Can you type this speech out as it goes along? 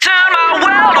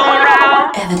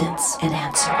Evidence and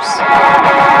Answers.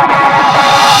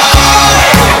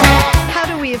 How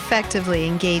do we effectively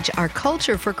engage our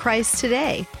culture for Christ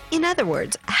today? In other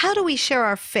words, how do we share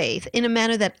our faith in a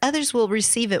manner that others will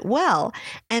receive it well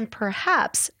and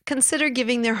perhaps consider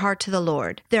giving their heart to the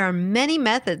Lord? There are many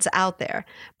methods out there,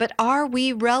 but are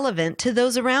we relevant to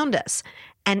those around us?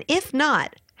 And if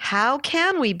not, how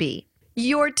can we be?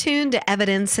 You're tuned to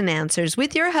Evidence and Answers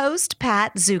with your host,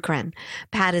 Pat Zukeran.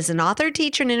 Pat is an author,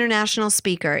 teacher, and international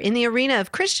speaker in the arena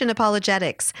of Christian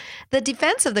apologetics, the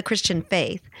defense of the Christian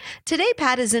faith. Today,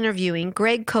 Pat is interviewing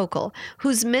Greg Koukl,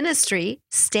 whose ministry,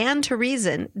 Stand to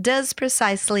Reason, does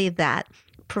precisely that.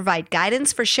 Provide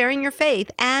guidance for sharing your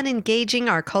faith and engaging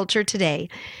our culture today.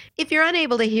 If you're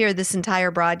unable to hear this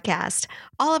entire broadcast,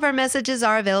 all of our messages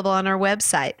are available on our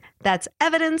website. That's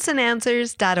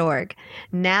evidenceandanswers.org.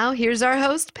 Now, here's our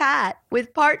host, Pat,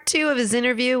 with part 2 of his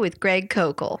interview with Greg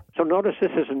Koukl. So notice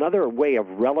this is another way of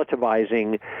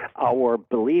relativizing our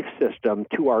belief system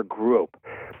to our group.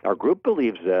 Our group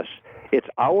believes this. It's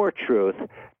our truth,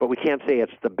 but we can't say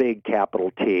it's the big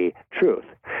capital T truth.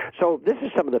 So this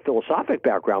is some of the philosophic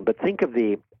background, but think of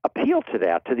the appeal to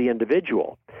that, to the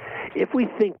individual. If we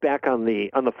think back on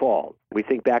the fall, we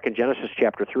think back in Genesis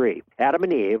chapter 3, Adam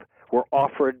and Eve were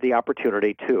offered the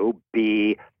opportunity to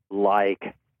be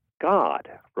like God,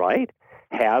 right?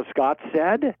 Has God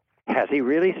said? Has he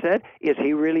really said? Is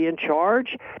he really in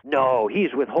charge? No,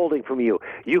 he's withholding from you.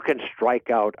 You can strike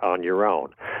out on your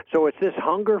own. So it's this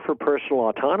hunger for personal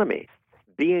autonomy,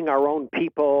 being our own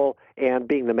people and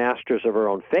being the masters of our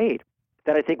own fate,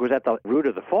 that I think was at the root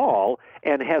of the fall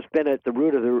and has been at the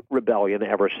root of the rebellion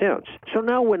ever since. So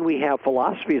now when we have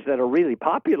philosophies that are really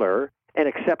popular and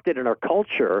accepted in our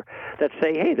culture that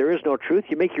say, hey, there is no truth,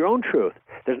 you make your own truth.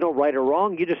 There's no right or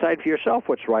wrong, you decide for yourself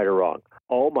what's right or wrong.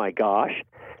 Oh my gosh.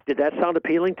 Did that sound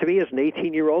appealing to me as an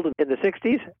 18-year-old in the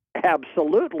 60s?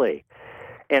 Absolutely.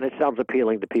 And it sounds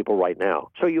appealing to people right now.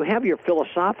 So you have your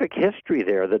philosophic history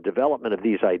there, the development of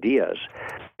these ideas.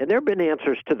 And there have been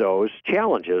answers to those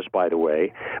challenges, by the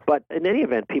way. But in any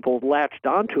event, people latched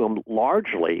onto them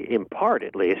largely, in part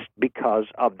at least, because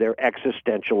of their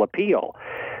existential appeal.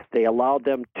 They allowed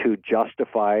them to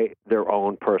justify their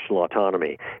own personal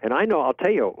autonomy. And I know, I'll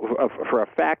tell you for a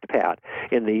fact, Pat,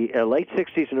 in the late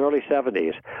 60s and early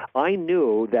 70s, I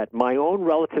knew that my own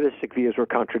relativistic views were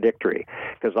contradictory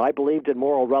because I believed in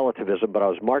moral relativism, but I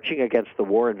was marching against the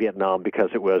war in Vietnam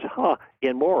because it was,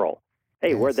 immoral.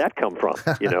 Hey, where'd that come from?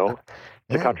 It's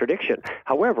a contradiction.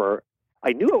 However,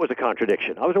 I knew it was a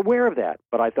contradiction. I was aware of that,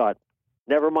 but I thought,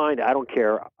 never mind, I don't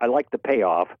care. I like the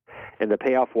payoff, and the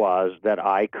payoff was that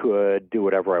I could do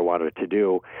whatever I wanted to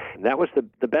do, and that was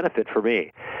the benefit for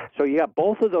me. So you got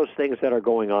both of those things that are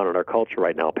going on in our culture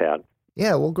right now, Pat.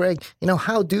 Yeah, well, Greg,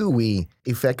 how do we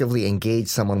effectively engage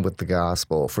someone with the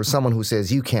gospel for someone who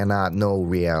says you cannot know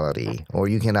reality or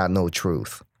you cannot know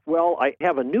truth? Well, I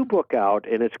have a new book out,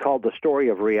 and it's called The Story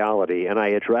of Reality, and I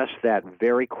address that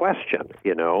very question,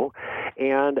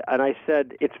 And I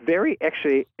said, it's very,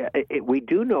 actually, we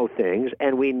do know things,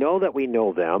 and we know that we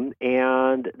know them,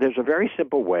 and there's a very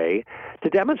simple way to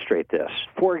demonstrate this.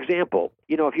 For example,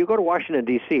 if you go to Washington,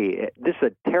 D.C., this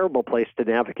is a terrible place to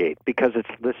navigate because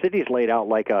the city's laid out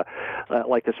like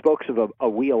the spokes of a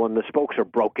wheel, and the spokes are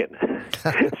broken.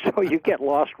 So you get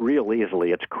lost real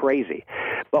easily. It's crazy.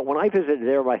 But when I visited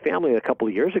there with my family a couple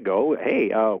of years ago,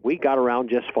 we got around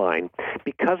just fine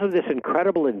because of this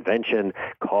incredible invention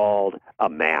called a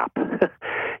map. Do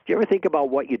you ever think about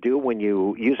what you do when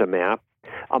you use a map?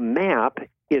 A map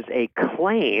is a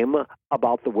claim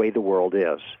about the way the world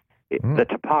is. The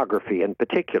topography in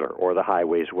particular, or the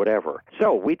highways, whatever.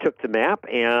 So we took the map,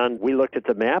 and we looked at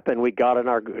the map, and we got in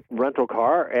our rental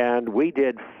car, and we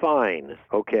did fine,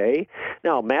 okay?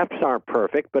 Now, maps aren't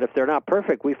perfect, but if they're not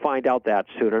perfect, we find out that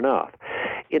soon enough.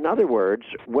 In other words,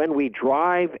 when we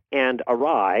drive and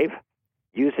arrive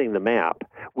using the map,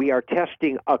 we are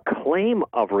testing a claim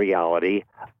of reality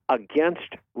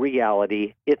against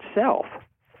reality itself.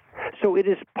 So it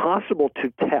is possible to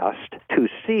test, to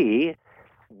see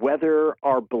whether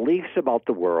our beliefs about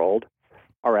the world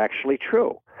are actually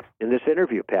true. In this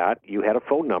interview, Pat, you had a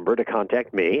phone number to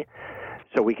contact me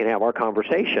so we can have our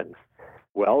conversation.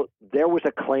 Well, there was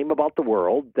a claim about the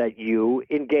world that you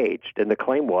engaged, and the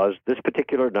claim was this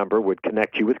particular number would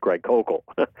connect you with Greg Koukl.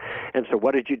 And so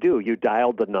what did you do? You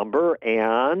dialed the number,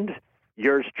 and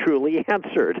yours truly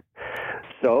answered.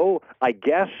 So I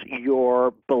guess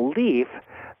your belief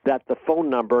that the phone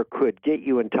number could get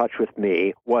you in touch with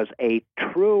me was a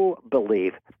true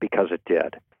belief because it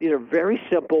did. These are very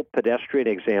simple pedestrian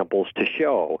examples to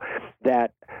show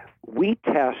that we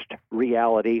test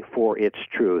reality for its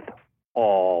truth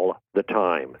all the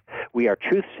time. We are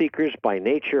truth seekers by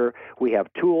nature. We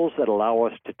have tools that allow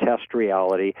us to test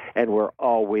reality, and we're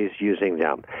always using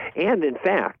them. And in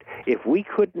fact, if we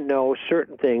couldn't know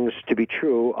certain things to be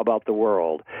true about the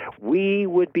world, we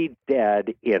would be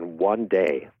dead in one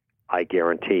day, I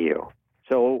guarantee you.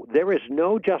 So there is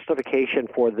no justification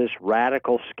for this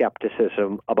radical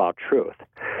skepticism about truth.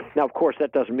 Now, of course,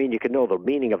 that doesn't mean you can know the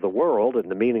meaning of the world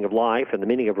and the meaning of life and the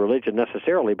meaning of religion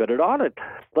necessarily, but it ought to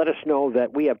let us know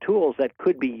that we have tools that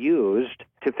could be used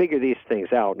to figure these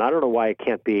things out. And I don't know why it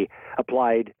can't be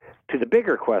applied to the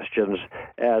bigger questions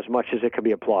as much as it can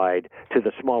be applied to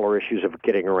the smaller issues of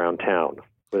getting around town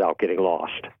without getting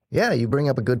lost. Yeah, you bring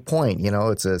up a good point.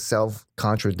 It's a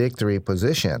self-contradictory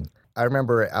position. I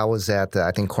remember I was at,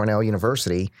 I think, Cornell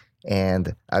University,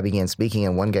 and I began speaking,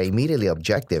 and one guy immediately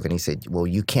objected, and he said, well,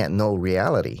 you can't know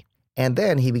reality. And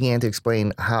then he began to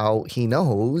explain how he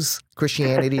knows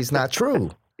Christianity is not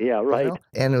true. Yeah, right.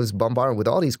 And it was bombarded with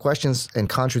all these questions and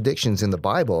contradictions in the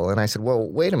Bible. And I said, well,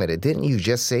 wait a minute, didn't you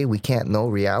just say we can't know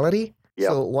reality? Yep.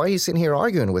 So why are you sitting here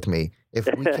arguing with me if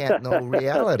we can't know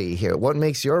reality here? What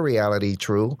makes your reality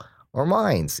true or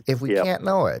mine's if we can't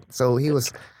know it? So he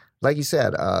was, like you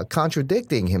said,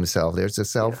 contradicting himself. There's a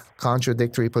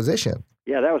self-contradictory position.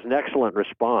 Yeah, that was an excellent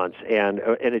response, and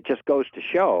it just goes to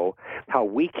show how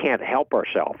we can't help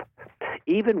ourselves.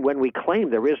 Even when we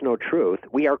claim there is no truth,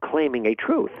 we are claiming a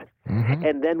truth. Mm-hmm.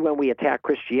 And then when we attack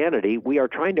Christianity, we are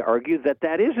trying to argue that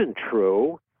that isn't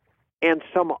true, and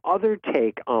some other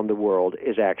take on the world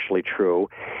is actually true,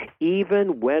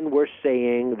 even when we're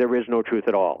saying there is no truth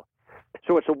at all.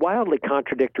 So it's a wildly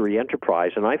contradictory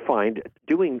enterprise, and I find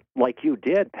doing like you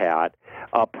did, Pat,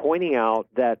 pointing out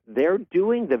that they're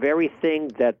doing the very thing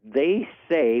that they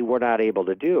say we're not able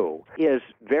to do is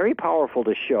very powerful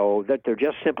to show that they're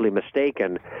just simply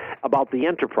mistaken about the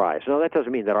enterprise. Now, that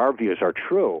doesn't mean that our views are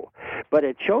true, but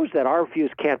it shows that our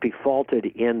views can't be faulted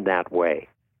in that way.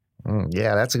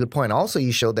 Yeah, that's a good point. Also,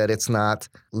 you showed that it's not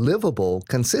livable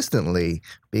consistently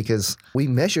because we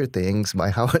measure things by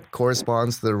how it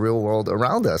corresponds to the real world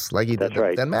around us, like you did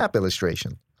that map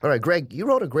illustration. All right, Greg, you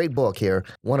wrote a great book here,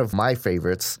 one of my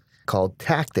favorites, called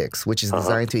Tactics, which is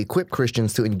designed to equip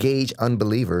Christians to engage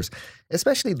unbelievers,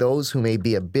 especially those who may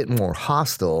be a bit more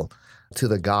hostile to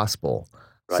the gospel.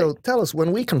 Right. So tell us,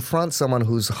 when we confront someone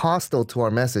who's hostile to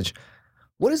our message,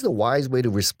 what is the wise way to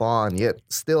respond, yet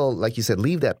still, like you said,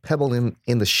 leave that pebble in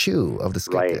the shoe of the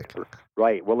skeptic?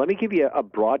 Right. Well, let me give you a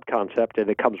broad concept, and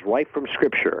it comes right from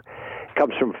Scripture. It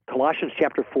comes from Colossians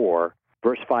chapter 4,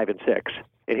 verse 5 and 6.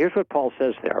 And here's what Paul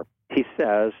says there. He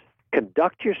says,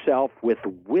 conduct yourself with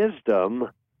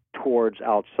wisdom towards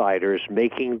outsiders,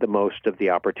 making the most of the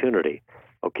opportunity.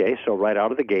 Okay, so right out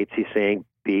of the gates, he's saying,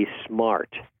 be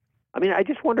smart. I mean, I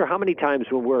just wonder how many times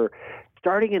when we're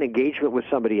starting an engagement with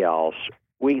somebody else,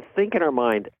 we think in our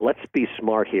mind, let's be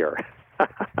smart here.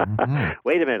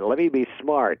 Wait a minute, let me be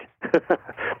smart.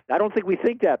 I don't think we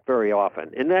think that very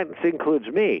often, and that includes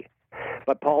me.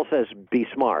 But Paul says, be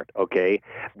smart, okay?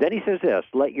 Then he says this,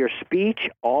 let your speech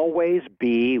always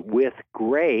be with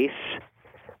grace,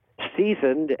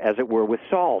 seasoned, as it were, with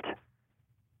salt.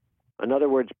 In other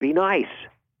words, be nice.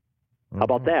 How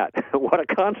about that? What a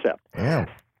concept. Yeah.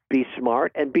 Be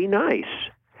smart and be nice.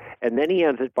 And then he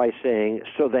ends it by saying,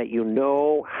 so that you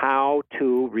know how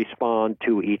to respond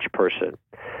to each person.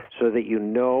 So that you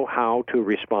know how to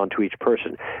respond to each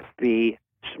person. Be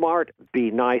smart, be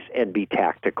nice, and be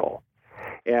tactical.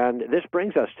 And this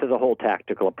brings us to the whole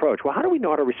tactical approach. Well, how do we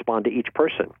know how to respond to each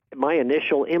person? My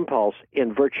initial impulse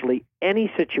in virtually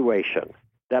any situation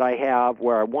that I have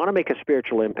where I want to make a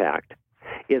spiritual impact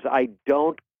is I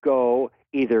don't go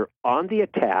either on the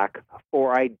attack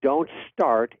or I don't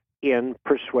start in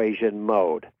persuasion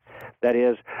mode. That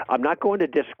is, I'm not going to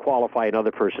disqualify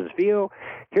another person's view.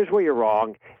 Here's where you're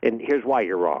wrong, and here's why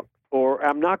you're wrong. Or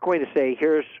I'm not going to say,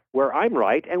 here's where I'm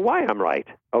right and why I'm right.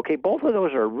 Okay, both of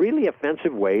those are really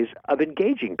offensive ways of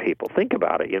engaging people. Think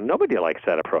about it. Nobody likes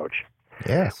that approach.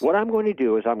 Yes. What I'm going to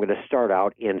do is I'm going to start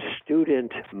out in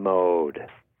student mode.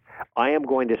 I am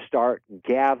going to start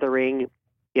gathering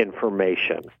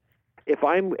information. If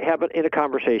I'm having in a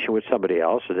conversation with somebody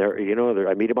else, and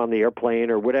I meet them on the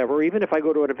airplane or whatever, even if I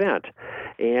go to an event,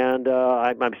 and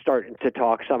I'm starting to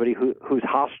talk to somebody who's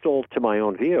hostile to my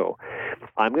own view,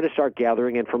 I'm going to start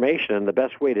gathering information, and the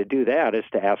best way to do that is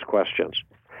to ask questions.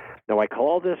 Now, I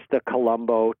call this the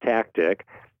Columbo tactic,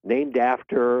 named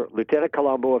after Lieutenant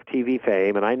Columbo of TV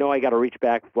fame. And I know I got to reach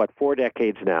back, 4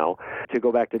 decades now to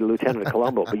go back to Lieutenant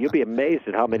Columbo. But you'll be amazed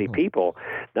at how many people,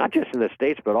 not just in the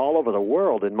States, but all over the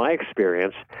world, in my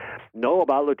experience, know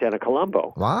about Lieutenant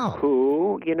Columbo. Wow.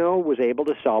 Who, was able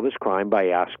to solve his crime by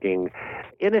asking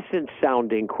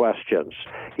innocent-sounding questions.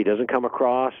 He doesn't come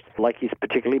across like he's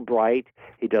particularly bright.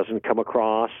 He doesn't come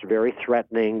across very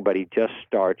threatening, but he just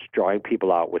starts drawing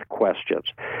people out with questions.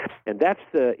 And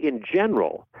in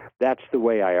general, that's the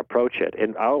way I approach it.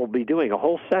 And I will be doing a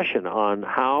whole session on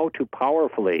how to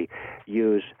powerfully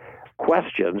use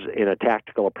questions in a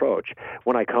tactical approach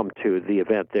when I come to the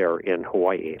event there in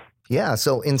Hawaii. Yeah,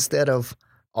 so instead of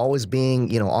always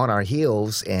being, on our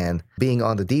heels and being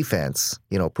on the defense,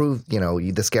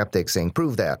 the skeptics saying,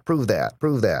 prove that, prove that,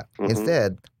 prove that. Mm-hmm.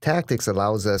 Instead, tactics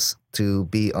allows us to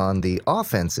be on the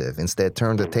offensive. Instead,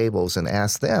 turn the tables and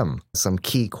ask them some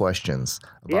key questions.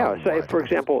 Yeah, so for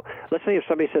example, let's say if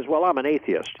somebody says, well, I'm an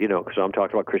atheist, because I'm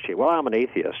talking about Christianity. Well, I'm an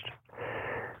atheist.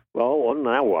 Well,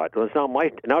 now what? Well,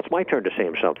 now it's my turn to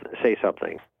say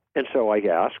something. And so I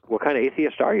ask, what kind of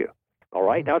atheist are you? All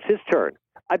right, now it's his turn.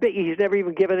 I bet he's never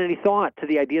even given any thought to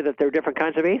the idea that there are different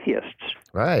kinds of atheists.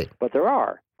 Right. But there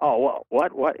are. Oh, well,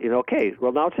 what? Okay,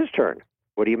 well, now it's his turn.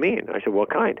 What do you mean? I said, what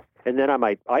kind? And then I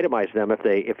might itemize them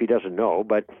if he doesn't know.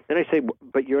 But then I say,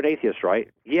 but you're an atheist, right?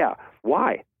 Yeah.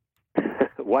 Why?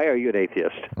 Why are you an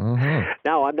atheist? Mm-hmm.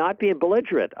 Now, I'm not being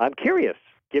belligerent. I'm curious.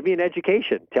 Give me an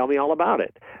education. Tell me all about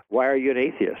it. Why are you an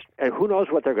atheist? And who knows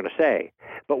what they're going to say.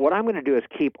 But what I'm going to do is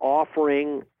keep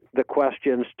offering the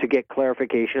questions to get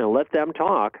clarification and let them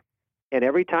talk. And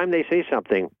every time they say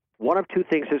something, one of two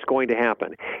things is going to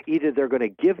happen. Either they're going to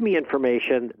give me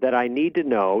information that I need to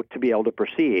know to be able to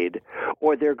proceed,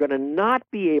 or they're going to not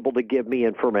be able to give me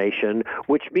information,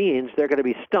 which means they're going to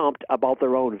be stumped about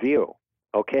their own view.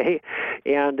 Okay?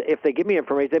 And if they give me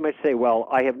information, they might say, well,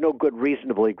 I have no good reason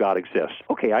to believe God exists.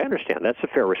 Okay, I understand. That's a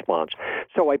fair response.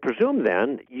 So I presume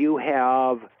then you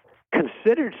have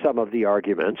considered some of the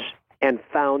arguments and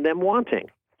found them wanting.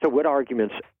 So what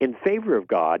arguments in favor of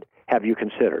God have you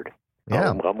considered?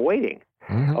 Yeah. I'm waiting.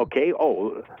 Mm-hmm. Okay,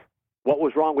 what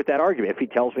was wrong with that argument? If he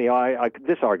tells me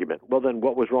this argument, well, then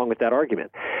what was wrong with that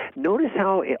argument? Notice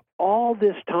how all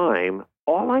this time,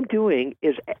 all I'm doing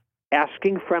is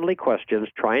asking friendly questions,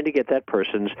 trying to get that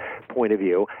person's point of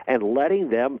view, and letting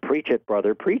them preach it,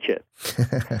 brother, preach it.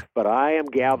 But I am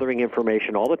gathering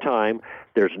information all the time.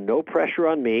 There's no pressure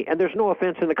on me, and there's no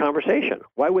offense in the conversation.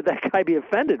 Why would that guy be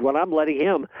offended when I'm letting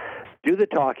him do the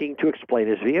talking to explain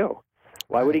his view?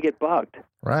 Why would he get bugged?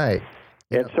 Right.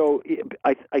 And so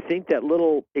I think that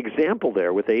little example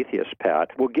there with atheists,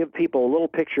 Pat, will give people a little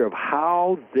picture of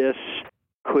how this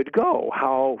could go,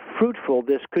 how fruitful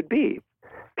this could be.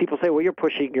 People say, well, you're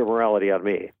pushing your morality on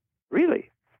me.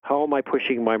 Really? How am I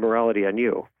pushing my morality on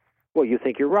you? Well, you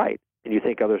think you're right, and you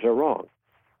think others are wrong.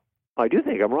 I do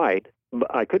think I'm right.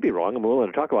 But I could be wrong. I'm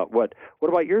willing to talk about what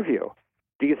about your view?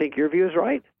 Do you think your view is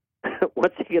right?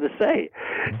 What's he going to say?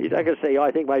 He's not going to say,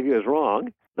 I think my view is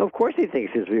wrong. No, of course he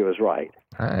thinks his view is right.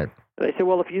 Right. And I say,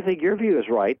 well, if you think your view is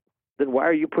right, then why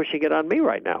are you pushing it on me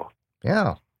right now?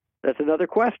 Yeah. That's another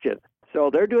question. So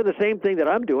they're doing the same thing that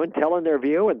I'm doing, telling their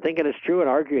view and thinking it's true and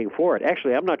arguing for it.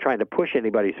 Actually, I'm not trying to push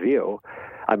anybody's view.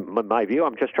 My view,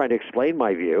 I'm just trying to explain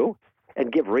my view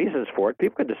and give reasons for it.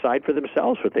 People can decide for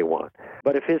themselves what they want.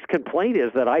 But if his complaint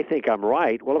is that I think I'm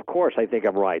right, well, of course I think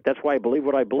I'm right. That's why I believe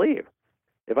what I believe.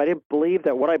 If I didn't believe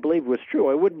that what I believed was true,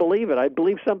 I wouldn't believe it. I'd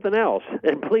believe something else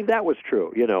and believe that was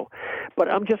true, But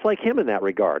I'm just like him in that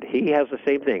regard. He has the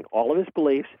same thing. All of his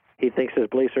beliefs, he thinks his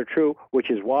beliefs are true, which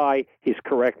is why he's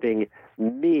correcting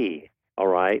me, all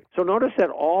right? So notice that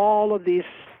all of these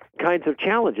kinds of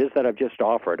challenges that I've just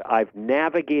offered, I've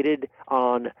navigated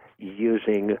on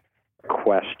using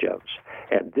questions.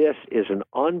 And this is an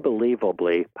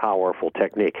unbelievably powerful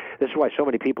technique. This is why so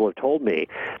many people have told me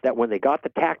that when they got the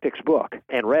tactics book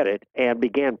and read it and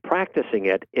began practicing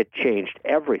it, it changed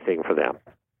everything for them.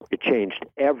 It changed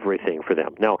everything for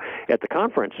them. Now, at the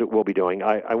conference that we'll be doing,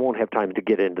 I won't have time to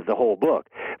get into the whole book,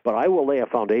 but I will lay a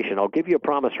foundation. I'll give you a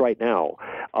promise right now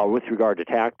with regard to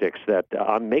tactics that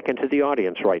I'm making to the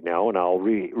audience right now, and I'll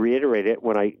reiterate it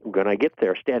when I get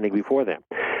there standing before them.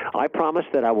 I promise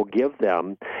that I will give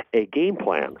them a game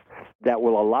plan that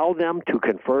will allow them to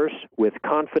converse with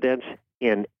confidence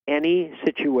in any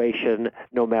situation,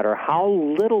 no matter how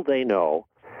little they know,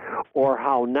 or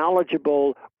how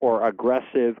knowledgeable or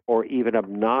aggressive or even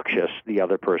obnoxious the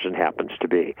other person happens to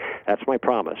be. That's my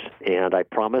promise, and I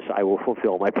promise I will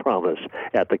fulfill my promise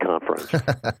at the conference.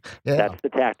 Yeah. That's the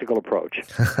tactical approach.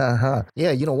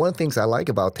 Yeah, one of the things I like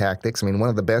about tactics, one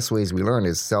of the best ways we learn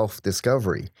is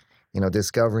self-discovery.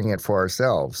 discovering it for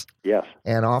ourselves. Yes.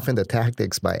 And often the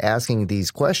tactics, by asking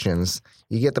these questions,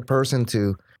 you get the person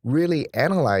to really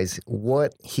analyze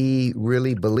what he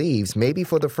really believes, maybe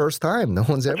for the first time. No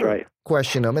one's ever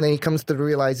questioned him. And then he comes to the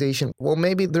realization, well,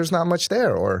 maybe there's not much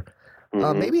there, or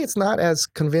maybe it's not as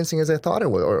convincing as I thought it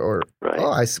would, or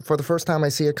for the first time I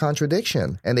see a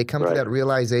contradiction. And they come to that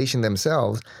realization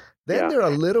themselves. Then they're a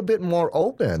little bit more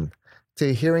open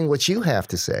to hearing what you have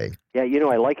to say. Yeah,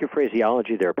 I like your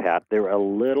phraseology there, Pat. They're a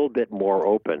little bit more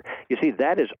open. You see,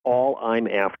 that is all I'm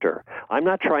after. I'm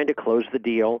not trying to close the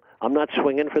deal. I'm not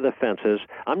swinging for the fences.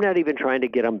 I'm not even trying to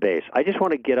get on base. I just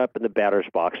want to get up in the batter's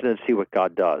box and then see what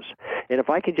God does. And if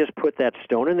I can just put that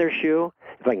stone in their shoe,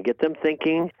 if I can get them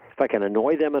thinking, if I can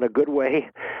annoy them in a good way,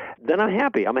 then I'm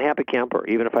happy. I'm a happy camper,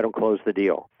 even if I don't close the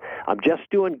deal. I'm just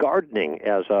doing gardening,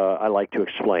 as I like to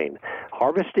explain.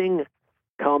 Harvesting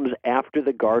comes after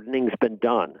the gardening's been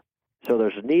done. So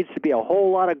there needs to be a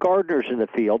whole lot of gardeners in the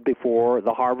field before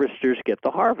the harvesters get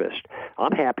the harvest.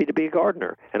 I'm happy to be a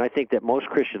gardener, and I think that most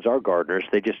Christians are gardeners.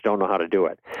 They just don't know how to do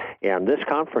it. And this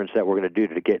conference that we're going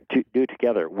to do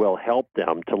together will help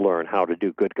them to learn how to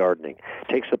do good gardening.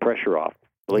 It takes the pressure off,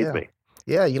 believe me.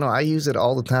 Yeah, I use it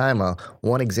all the time.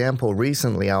 One example,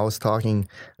 recently I was talking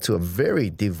to a very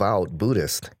devout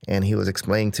Buddhist, and he was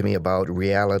explaining to me about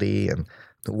reality and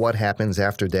what happens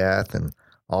after death and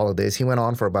all of this. He went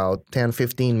on for about 10,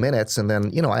 15 minutes, and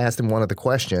then, I asked him one of the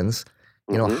questions,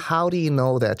 how do you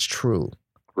know that's true?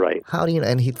 Right. How do you?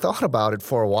 And he thought about it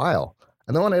for a while.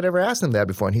 And no one had ever asked him that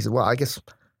before. And he said, well, I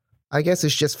guess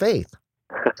it's just faith.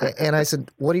 And I said,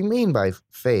 what do you mean by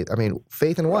faith? I mean,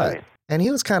 faith in what? Right. And he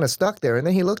was kind of stuck there. And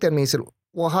then he looked at me and said,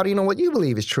 well, how do you know what you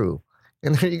believe is true?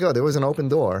 And there you go. There was an open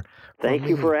door. Thank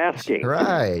you for asking.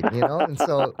 Right. And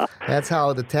so that's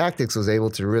how the tactics was able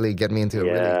to really get me into a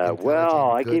really well,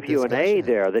 I give you discussion. an A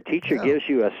there. The teacher gives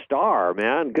you a star,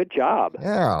 man. Good job.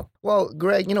 Yeah. Well,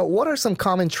 Greg, what are some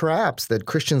common traps that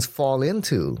Christians fall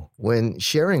into when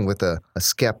sharing with a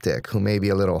skeptic who may be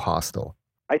a little hostile?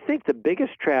 I think the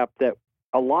biggest trap that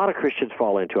a lot of Christians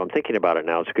fall into, I'm thinking about it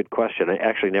now, it's a good question. I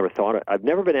actually never thought it. I've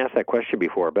never been asked that question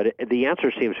before, but the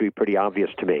answer seems to be pretty obvious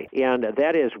to me. And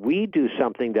that is, we do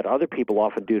something that other people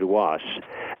often do to us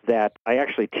that I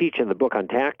actually teach in the book on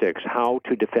tactics, how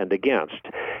to defend against.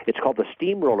 It's called the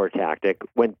steamroller tactic,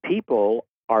 when people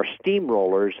are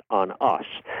steamrollers on us.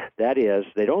 That is,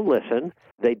 they don't listen,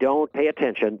 they don't pay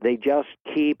attention, they just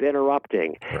keep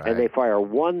interrupting. Right. And they fire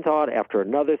one thought after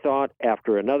another thought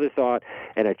after another thought,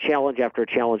 and a challenge after a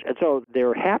challenge. And so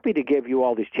they're happy to give you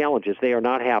all these challenges. They are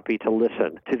not happy to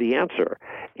listen to the answer.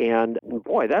 And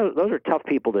boy, those are tough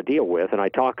people to deal with, and I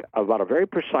talk about a very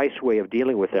precise way of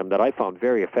dealing with them that I found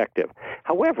very effective.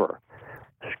 However,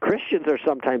 Christians are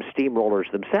sometimes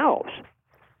steamrollers themselves.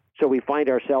 So we find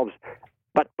ourselves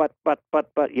but,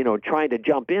 trying to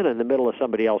jump in the middle of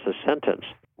somebody else's sentence.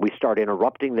 We start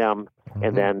interrupting them,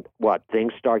 and then what?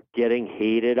 Things start getting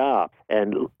heated up.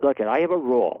 And look, I have a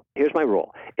rule. Here's my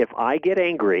rule. If I get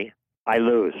angry, I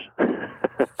lose.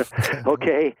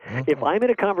 Okay? If I'm in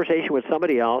a conversation with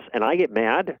somebody else and I get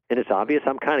mad, and it's obvious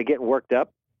I'm kind of getting worked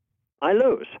up, I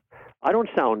lose. I don't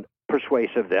sound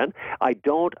persuasive then. I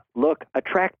don't look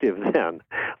attractive then.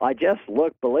 I just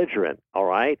look belligerent, all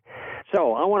right?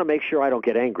 So I want to make sure I don't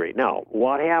get angry. Now,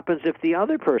 what happens if the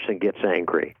other person gets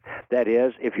angry? That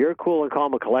is, if you're cool and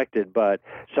calm and collected, but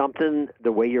something,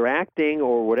 the way you're acting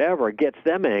or whatever, gets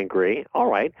them angry, all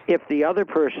right. If the other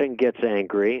person gets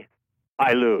angry,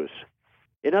 I lose.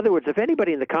 In other words, if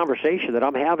anybody in the conversation that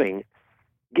I'm having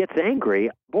gets angry,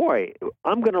 boy,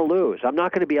 I'm going to lose. I'm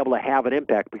not going to be able to have an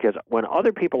impact, because when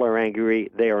other people are angry,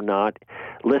 they are not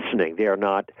listening. They are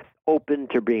not open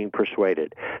to being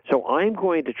persuaded. So I'm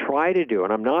going to try to do,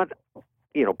 and I'm not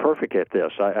perfect at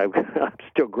this. I'm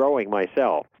still growing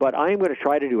myself. But I'm going to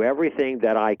try to do everything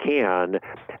that I can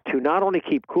to not only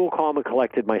keep cool, calm, and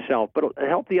collected myself, but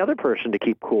help the other person to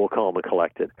keep cool, calm, and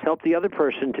collected. Help the other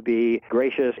person to be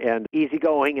gracious and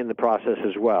easygoing in the process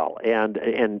as well. And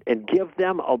give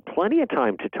them plenty of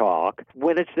time to talk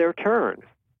when it's their turn.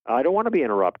 I don't want to be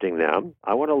interrupting them.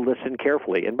 I want to listen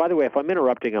carefully. And by the way, if I'm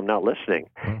interrupting, I'm not listening.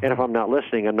 And if I'm not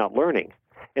listening, I'm not learning.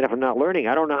 And if I'm not learning,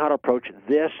 I don't know how to approach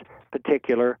this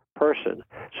particular person,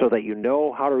 so that you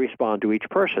know how to respond to each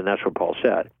person. That's what Paul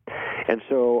said. And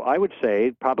so I would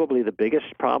say probably the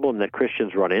biggest problem that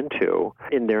Christians run into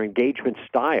in their engagement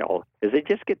style is they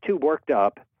just get too worked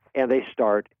up and they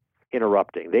start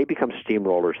interrupting. They become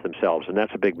steamrollers themselves, and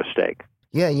that's a big mistake.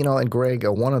 Yeah, and Greg,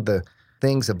 one of the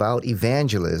things about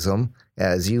evangelism,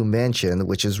 as you mentioned,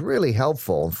 which is really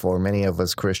helpful for many of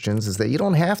us Christians, is that you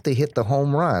don't have to hit the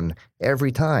home run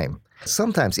every time.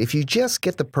 Sometimes if you just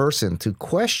get the person to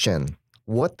question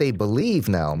what they believe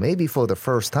now, maybe for the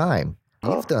first time.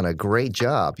 You've done a great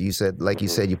job. You said, like you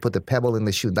said, you put the pebble in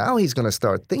the shoe. Now he's going to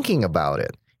start thinking about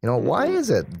it. Why is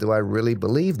it? Do I really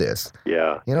believe this?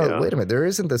 Yeah. Wait a minute. There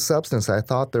isn't the substance I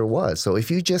thought there was. So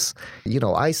if you just,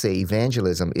 I say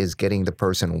evangelism is getting the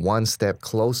person one step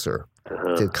closer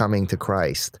to coming to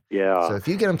Christ. Yeah. So if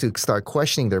you get them to start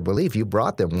questioning their belief, you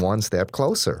brought them one step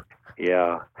closer.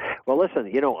 Yeah. Well, listen,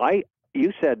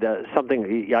 you said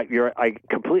something, I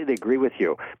completely agree with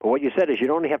you. But what you said is you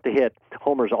don't have to hit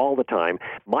homers all the time.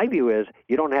 My view is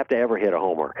you don't have to ever hit a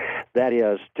homer. That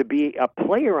is, to be a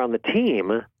player on the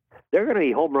team, there are going to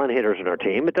be home run hitters in our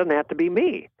team. It doesn't have to be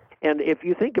me. And if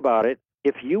you think about it,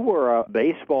 if you were a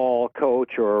baseball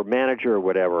coach or manager or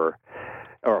whatever,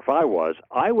 or if I was,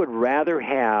 I would rather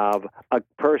have a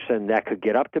person that could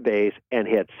get up to base and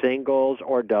hit singles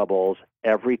or doubles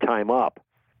every time up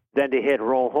than to hit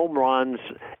roll home runs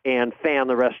and fan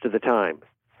the rest of the time.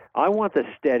 I want the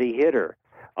steady hitter.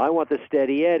 I want the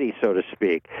steady Eddie, so to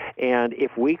speak. And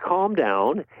if we calm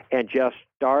down and just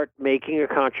start making a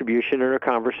contribution in our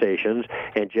conversations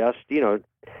and just,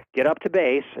 get up to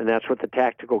base, and that's what the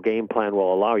tactical game plan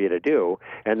will allow you to do,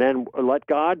 and then let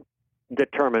God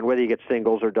determine whether you get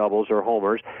singles or doubles or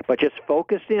homers, but just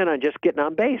focus in on just getting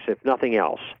on base, if nothing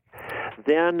else.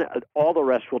 Then all the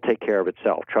rest will take care of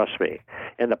itself, trust me.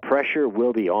 And the pressure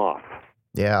will be off.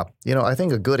 Yeah. I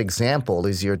think a good example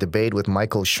is your debate with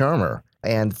Michael Shermer.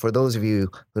 And for those of you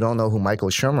who don't know who Michael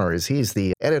Shermer is, he's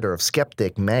the editor of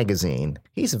Skeptic magazine.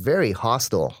 He's a very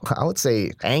hostile, I would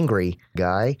say angry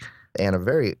guy, and a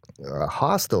very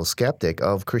hostile skeptic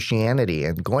of Christianity.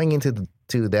 And going into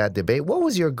that debate, what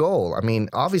was your goal? I mean,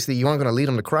 obviously you weren't going to lead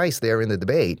him to Christ there in the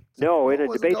debate. No, in a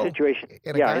debate situation.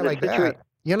 In a guy like that,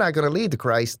 you're not going to lead to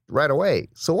Christ right away.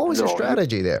 So what was your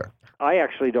strategy there? I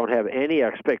actually don't have any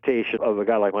expectation of a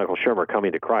guy like Michael Shermer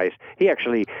coming to Christ. He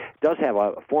actually does have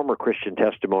a former Christian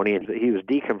testimony, and he was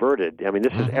deconverted. I mean,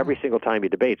 this is every single time he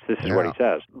debates, this is what he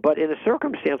says. But in a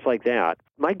circumstance like that,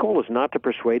 my goal is not to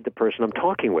persuade the person I'm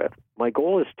talking with. My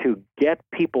goal is to get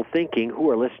people thinking who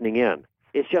are listening in.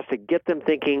 It's just to get them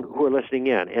thinking who are listening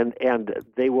in, and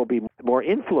they will be more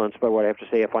influenced by what I have to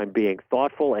say if I'm being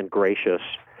thoughtful and gracious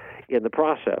in the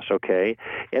process, okay?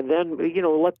 And then,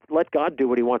 let God do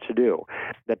what he wants to do.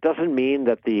 That doesn't mean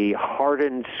that the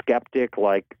hardened skeptic,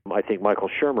 like I think Michael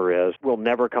Shermer is, will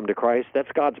never come to Christ.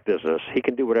 That's God's business. He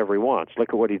can do whatever he wants. Look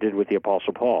at what he did with the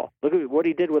Apostle Paul. Look at what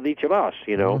he did with each of us,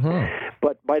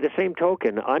 But by the same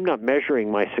token, I'm not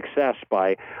measuring my success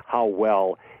by how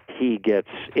well he gets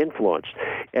influenced.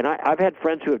 And I've had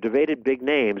friends who have debated big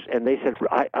names, and they said,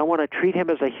 I want to treat him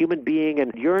as a human being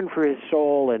and yearn for his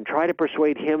soul and try to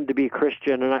persuade him to be a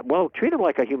Christian. And treat him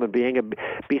like a human being and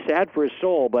be sad for his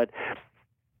soul, but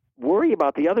worry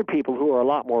about the other people who are a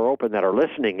lot more open that are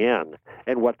listening in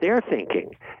and what they're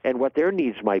thinking and what their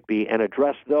needs might be, and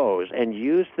address those, and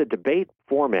use the debate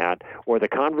format or the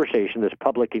conversation, this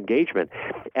public engagement,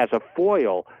 as a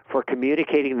foil for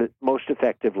communicating the most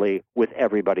effectively with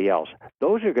everybody else.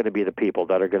 Those are going to be the people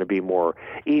that are going to be more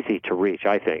easy to reach,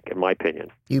 I think, in my opinion.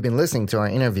 You've been listening to our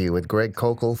interview with Greg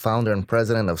Koukl, founder and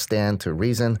president of Stand to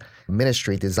Reason, a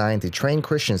ministry designed to train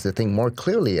Christians to think more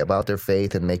clearly about their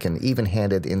faith and make an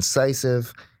even-handed,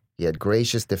 incisive, yet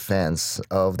gracious defense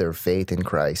of their faith in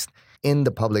Christ in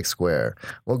the public square.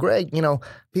 Well, Greg,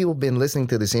 people have been listening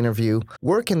to this interview.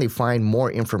 Where can they find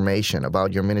more information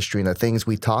about your ministry and the things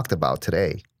we talked about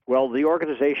today? Well, the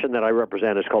organization that I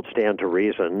represent is called Stand to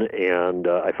Reason, and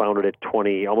I founded it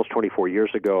almost 24 years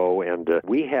ago, and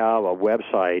we have a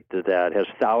website that has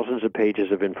thousands of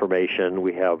pages of information.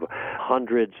 We have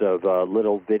hundreds of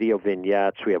little video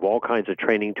vignettes. We have all kinds of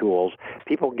training tools.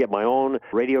 People can get my own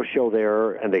radio show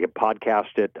there, and they can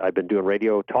podcast it. I've been doing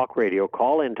talk radio,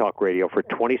 call-in talk radio for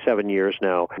 27 years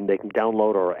now. And they can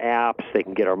download our apps. They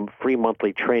can get our free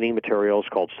monthly training materials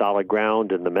called Solid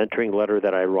Ground and the mentoring letter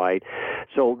that I write.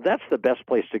 So that's the best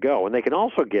place to go. And they can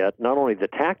also get not only the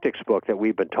tactics book that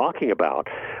we've been talking about,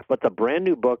 but the brand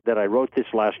new book that I wrote this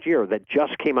last year that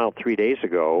just came out 3 days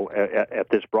ago at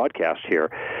this broadcast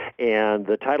here. And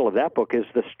the title of that book is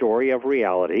The Story of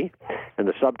Reality. And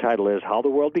the subtitle is How the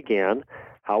World Began,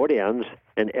 How It Ends,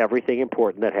 and Everything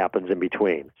Important That Happens in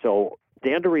Between. So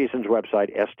Stand to Reason's website,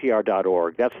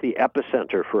 str.org, that's the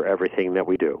epicenter for everything that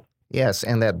we do. Yes,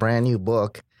 and that brand new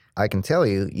book, I can tell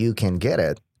you, you can get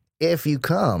it if you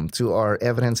come to our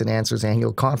Evidence and Answers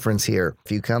annual conference here.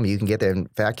 If you come, you can get it. In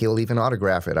fact, he'll even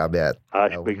autograph it, I bet.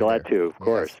 I'll be glad to, of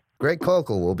course. Yes. Greg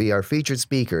Koukl will be our featured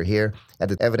speaker here at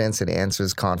the Evidence and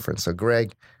Answers conference. So,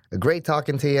 Greg, great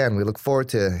talking to you, and we look forward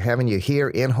to having you here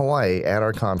in Hawaii at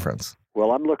our conference.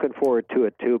 Well, I'm looking forward to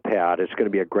it too, Pat. It's going to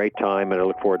be a great time, and I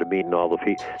look forward to meeting all the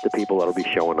people that will be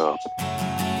showing up.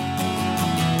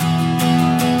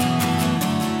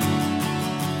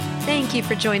 Thank you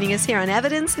for joining us here on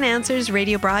Evidence and Answers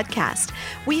radio broadcast.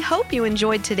 We hope you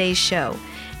enjoyed today's show.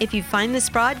 If you find this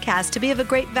broadcast to be of a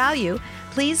great value,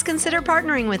 please consider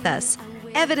partnering with us.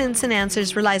 Evidence and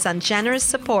Answers relies on generous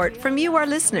support from you, our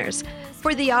listeners.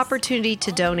 For the opportunity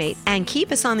to donate and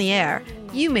keep us on the air,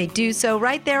 you may do so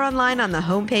right there online on the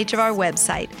homepage of our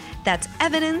website. That's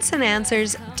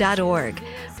evidenceandanswers.org.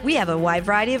 We have a wide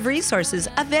variety of resources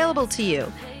available to you,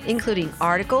 including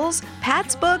articles,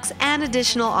 Pat's books, and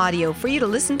additional audio for you to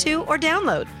listen to or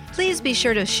download. Please be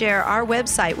sure to share our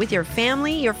website with your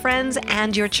family, your friends,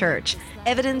 and your church.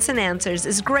 Evidence and Answers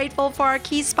is grateful for our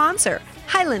key sponsor,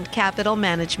 Highland Capital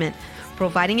Management,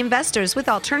 providing investors with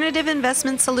alternative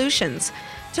investment solutions.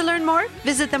 To learn more,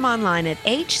 visit them online at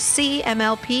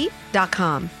hcmlp.com.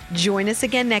 Join us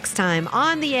again next time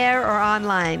on the air or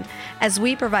online as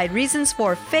we provide reasons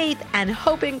for faith and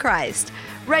hope in Christ,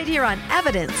 right here on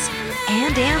Evidence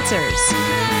and Answers.